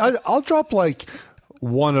 I mean, I'll drop like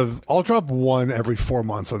one every 4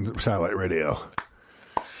 months on satellite radio.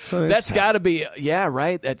 So that's got to be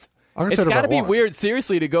right. It's got to be weird,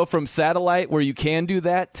 seriously, to go from satellite where you can do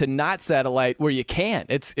that to not satellite where you can't.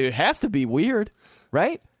 It has to be weird,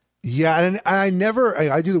 right? Yeah, and I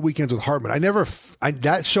do the weekends with Hartman. I feel like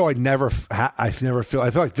this show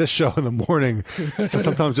in the morning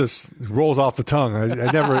sometimes just rolls off the tongue. I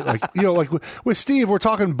never like with Steve, we're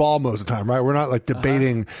talking ball most of the time, right? We're not like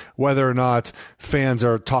debating whether or not fans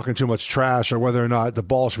are talking too much trash or whether or not the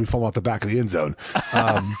ball should be falling off the back of the end zone.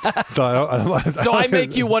 So I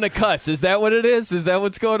make you want to cuss. Is that what it is? Is that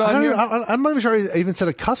what's going on here? I'm not even sure I even said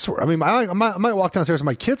a cuss word. I mean, I might walk downstairs and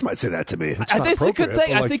my kids might say that to me. I think it's a good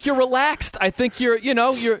thing. I think you're relaxed. I think you're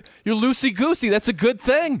loosey goosey. That's a good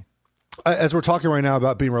thing. As we're talking right now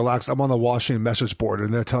about being relaxed, I'm on the Washington message board,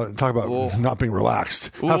 and they're talking about not being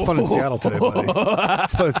relaxed. Have fun in Seattle today, buddy.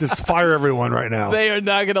 Just fire everyone right now. They are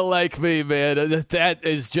not going to like me, man. That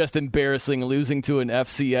is just embarrassing, losing to an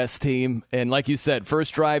FCS team. And like you said,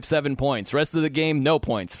 first drive, 7 points. Rest of the game, no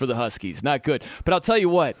points for the Huskies. Not good. But I'll tell you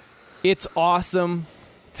what, it's awesome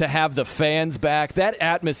to have the fans back. That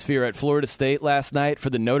atmosphere at Florida State last night for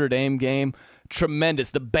the Notre Dame game,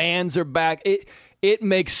 tremendous. The bands are back. It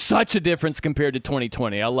makes such a difference compared to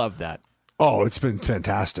 2020. I love that. Oh, it's been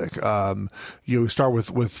fantastic. You start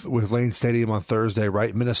with Lane Stadium on Thursday,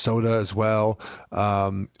 right? Minnesota as well.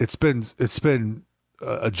 It's been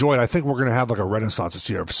a joy. And I think we're going to have like a renaissance this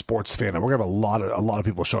year of sports fandom. We're going to have a lot of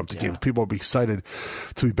people show up to games. People will be excited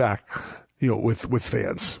to be back, with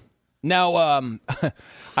fans. Now,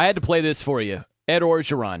 I had to play this for you. Ed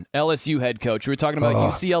Orgeron, LSU head coach. We were talking about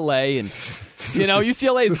UCLA, and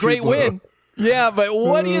UCLA is a great win. Yeah, but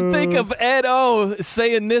what do you think of Ed O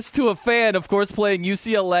saying this to a fan? Of course, playing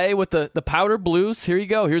UCLA with the powder blues. Here you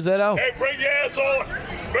go. Here's Ed O. Hey, bring your ass on.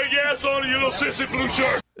 Bring your ass on, you little sissy blue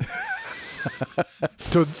shirt.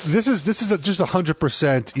 So this is just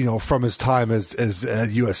 100%, from his time as a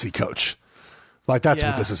USC coach. Like that's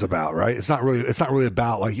what this is about, right? It's not really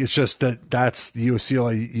about like it's just that's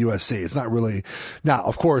UCLA USC. It's not really. Now,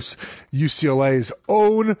 of course, UCLA's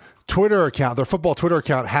own Twitter account, their football Twitter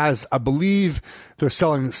account has, I believe, they're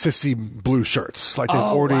selling sissy blue shirts. Like they've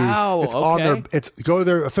already, it's on go to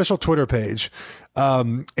their official Twitter page,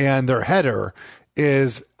 and their header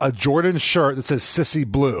is a Jordan shirt that says sissy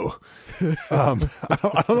blue. I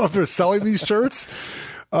don't know if they're selling these shirts,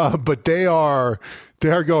 but they're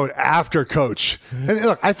going after Coach. And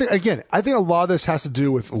look, I think a lot of this has to do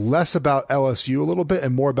with less about LSU a little bit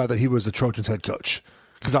and more about that he was the Trojans head coach.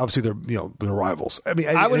 Because obviously they're rivals. I mean,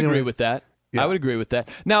 I would agree with that. Yeah. I would agree with that.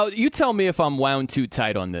 Now, you tell me if I'm wound too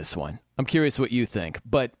tight on this one. I'm curious what you think.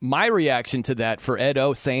 But my reaction to that for Ed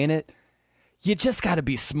O saying it, you just got to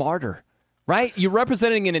be smarter, right? You're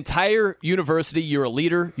representing an entire university. You're a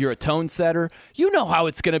leader. You're a tone setter. You know how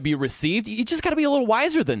it's going to be received. You just got to be a little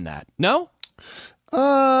wiser than that. No?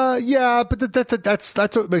 Yeah, but that's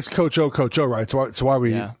what makes Coach O, right? So why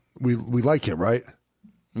we like him, right?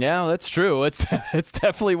 Yeah, that's true. It's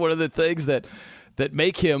definitely one of the things that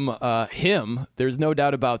make him him. There's no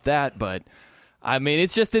doubt about that. But I mean,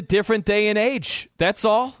 it's just a different day and age. That's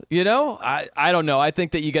all. I don't know. I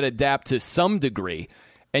think that you got to adapt to some degree,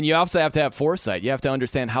 and you also have to have foresight. You have to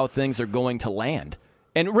understand how things are going to land.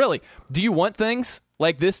 And really, do you want things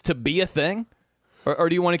like this to be a thing, or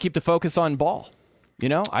do you want to keep the focus on ball?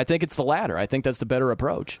 I think it's the latter. I think that's the better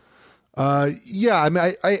approach. Yeah. I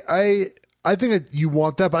mean, I think that you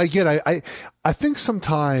want that, but again, I think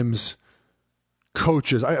sometimes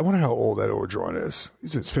coaches. I wonder how old Ed Orgeron is.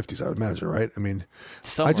 He's in his 50s, I would imagine, right? I mean,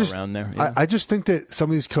 somewhere around there. Yeah. I just think that some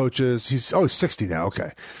of these coaches. He's 60 now.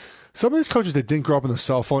 Okay, some of these coaches that didn't grow up in the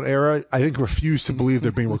cell phone era, I think, refuse to believe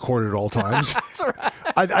they're being recorded at all times. That's right.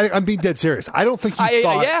 I'm being dead serious. I don't think he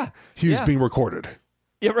thought he was being recorded.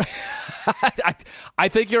 Yeah, right. I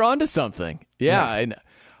think you're onto something. Yeah. And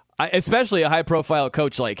especially a high-profile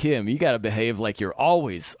coach like him, you got to behave like you're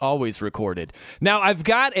always recorded. Now, I've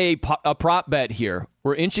got a prop bet here.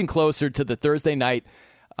 We're inching closer to the Thursday night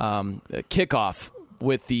kickoff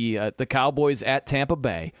with the Cowboys at Tampa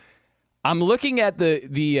Bay. I'm looking at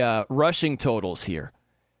the rushing totals here.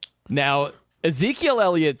 Now, Ezekiel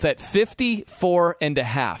Elliott's at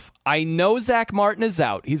 54.5. I know Zach Martin is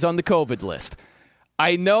out. He's on the COVID list.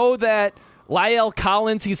 I know that La'el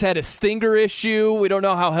Collins, he's had a stinger issue. We don't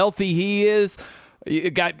know how healthy he is. You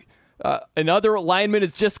got Another lineman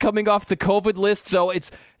is just coming off the COVID list, so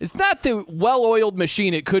it's not the well-oiled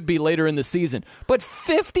machine it could be later in the season. But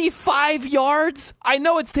 55 yards? I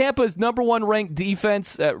know it's Tampa's number one ranked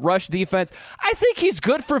defense, rush defense. I think he's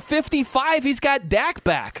good for 55. He's got Dak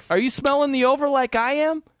back. Are you smelling the over like I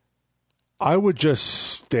am? I would just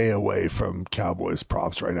stay away from Cowboys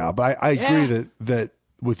props right now, but I agree that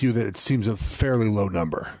with you that it seems a fairly low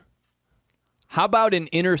number. How about an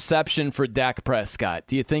interception for Dak Prescott?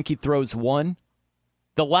 Do you think he throws one?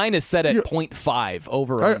 The line is set at 0.5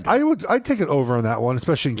 over. I'd take it over on that one,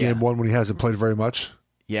 especially in game one when he hasn't played very much.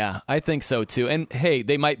 Yeah, I think so too. And hey,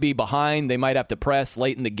 they might be behind. They might have to press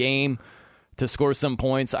late in the game to score some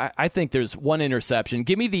points. I think there's one interception.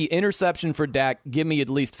 Give me the interception for Dak. Give me at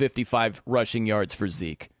least 55 rushing yards for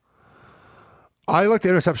Zeke. I like the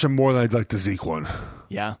interception more than I'd like the Zeke one.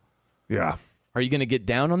 Yeah? Yeah. Are you going to get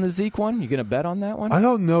down on the Zeke one? You going to bet on that one? I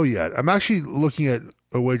don't know yet. I'm actually looking at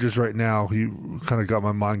wagers right now. You kind of got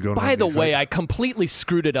my mind going. By the way, I completely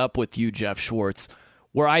screwed it up with you, Jeff Schwartz,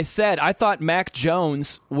 where I said I thought Mac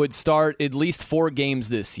Jones would start at least 4 games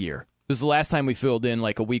this year. This is the last time we filled in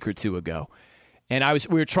like a week or two ago. And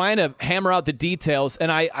we were trying to hammer out the details,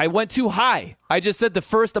 and I went too high. I just said the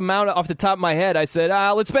first amount off the top of my head. I said,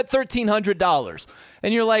 let's bet $1,300.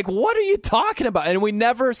 And you're like, what are you talking about? And we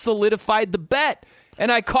never solidified the bet.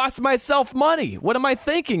 And I cost myself money. What am I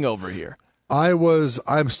thinking over here?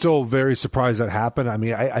 I'm still very surprised that happened. I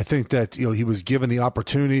mean, I think that he was given the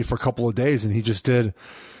opportunity for a couple of days, and he just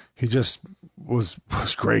was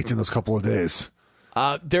great in those couple of days.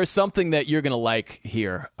 There's something that you're going to like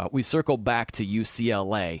here. We circle back to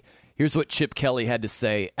UCLA. Here's what Chip Kelly had to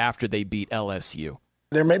say after they beat LSU.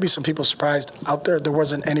 There may be some people surprised out there. There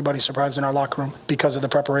wasn't anybody surprised in our locker room because of the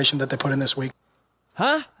preparation that they put in this week.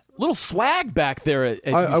 Huh? Little swag back there at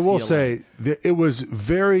UCLA. I will say that it was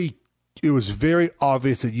very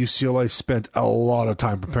obvious that UCLA spent a lot of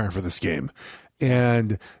time preparing for this game,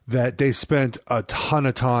 and that they spent a ton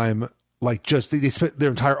of time. Like they spent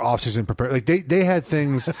their entire offseason preparing. Like they had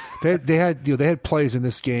things they had plays in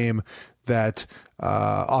this game that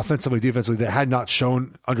offensively, defensively that had not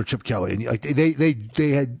shown under Chip Kelly, and like they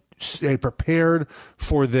had prepared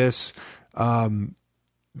for this moment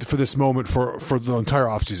for the entire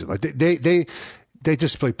offseason. Like they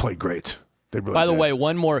just played great. They really By the way,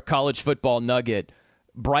 one more college football nugget: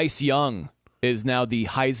 Bryce Young is now the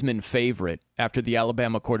Heisman favorite after the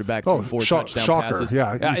Alabama quarterback threw 4 touchdown passes.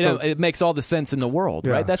 Yeah, it makes all the sense in the world,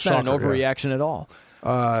 right? That's not an overreaction at all.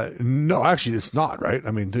 No, actually, it's not, right?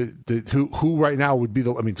 I mean, who right now would be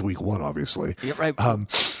it's week 1, obviously. Yeah, right.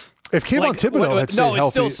 If Kayvon Thibodeau had stayed healthy,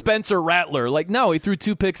 it's still Spencer Rattler. He threw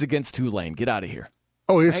 2 picks against Tulane. Get out of here.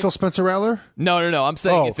 Oh, it's still Spencer Rattler? No. I'm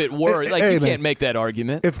saying if it were, you can't make that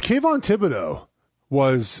argument. If Kayvon Thibodeau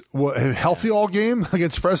was healthy all game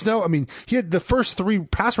against Fresno, I mean, he had the first 3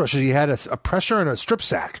 pass rushes. He had a pressure and a strip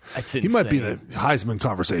sack. That's insane. He might be in the Heisman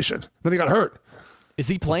conversation. Then he got hurt. Is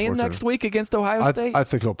he playing next week against Ohio State? I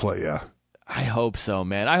think he'll play, yeah. I hope so,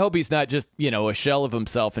 man. I hope he's not just, a shell of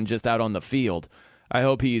himself and just out on the field. I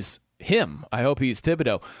hope he's him. I hope he's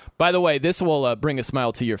Thibodeau. By the way, this will bring a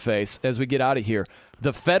smile to your face as we get out of here.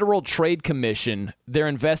 The Federal Trade Commission, they're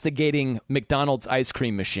investigating McDonald's ice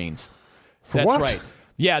cream machines. That's what? Right.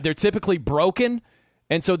 Yeah, they're typically broken,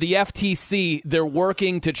 and so the FTC, they're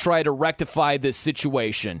working to try to rectify this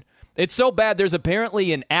situation. It's so bad, there's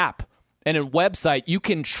apparently an app and a website you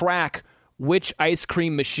can track which ice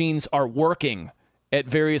cream machines are working at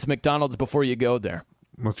various McDonald's before you go there.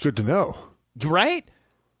 That's good to know. Right?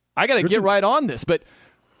 I got to get right on this, but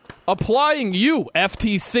applauding you,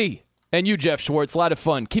 FTC, and you, Jeff Schwartz. A lot of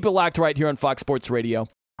fun. Keep it locked right here on Fox Sports Radio.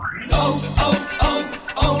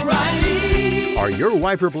 O'Reilly. Are your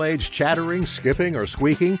wiper blades chattering, skipping, or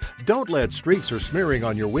squeaking? Don't let streaks or smearing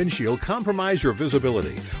on your windshield compromise your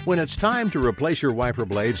visibility. When it's time to replace your wiper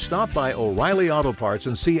blades, stop by O'Reilly Auto Parts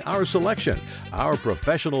and see our selection. Our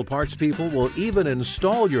professional parts people will even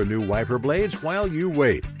install your new wiper blades while you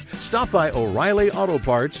wait. Stop by O'Reilly Auto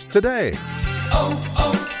Parts today.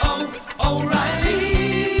 O'Reilly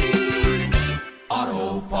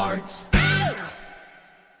Auto Parts.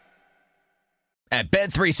 At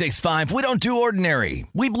Bet365, we don't do ordinary.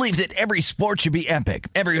 We believe that every sport should be epic.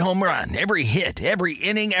 Every home run, every hit, every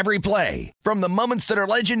inning, every play. From the moments that are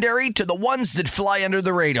legendary to the ones that fly under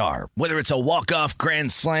the radar. Whether it's a walk-off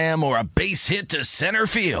grand slam or a base hit to center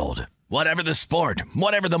field. Whatever the sport,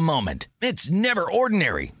 whatever the moment. It's never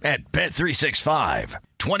ordinary at Bet365.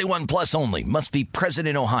 21 plus only. Must be present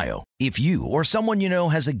in Ohio. If you or someone you know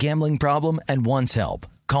has a gambling problem and wants help,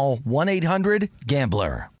 call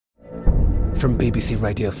 1-800-GAMBLER. From BBC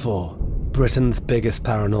Radio 4, Britain's biggest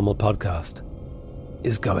paranormal podcast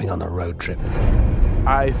is going on a road trip.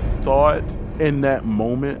 I thought in that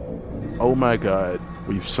moment, oh my God,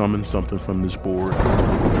 we've summoned something from this board.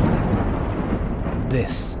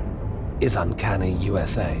 This is Uncanny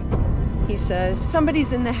USA. He says,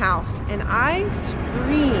 somebody's in the house, and I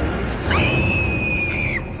screamed.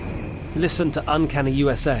 Listen to Uncanny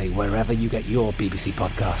USA wherever you get your BBC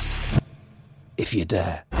podcasts, if you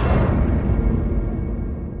dare.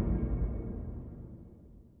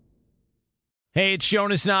 Hey, it's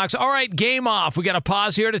Jonas Knox. All right, game off. We got to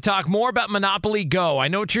pause here to talk more about Monopoly Go. I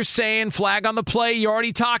know what you're saying, flag on the play. You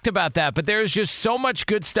already talked about that, but there's just so much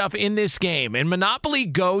good stuff in this game. In Monopoly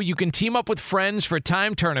Go, you can team up with friends for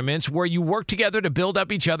time tournaments where you work together to build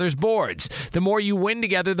up each other's boards. The more you win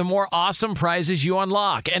together, the more awesome prizes you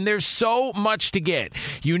unlock. And there's so much to get.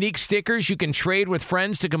 Unique stickers you can trade with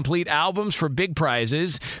friends to complete albums for big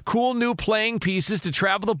prizes. Cool new playing pieces to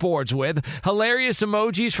travel the boards with. Hilarious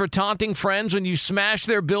emojis for taunting friends when you smash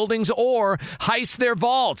their buildings or heist their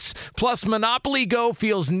vaults. Plus, Monopoly Go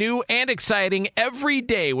feels new and exciting every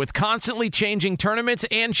day with constantly changing tournaments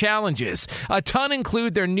and challenges. A ton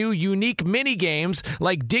include their new unique mini games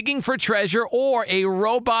like digging for treasure or a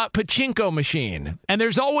robot pachinko machine. And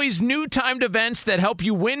there's always new timed events that help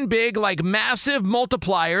you win big, like massive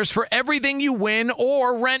multipliers for everything you win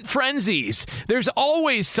or rent frenzies. There's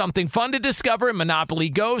always something fun to discover in Monopoly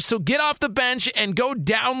Go, so get off the bench and go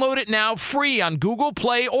download it now free on Google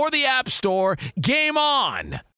Play or the App Store. Game on!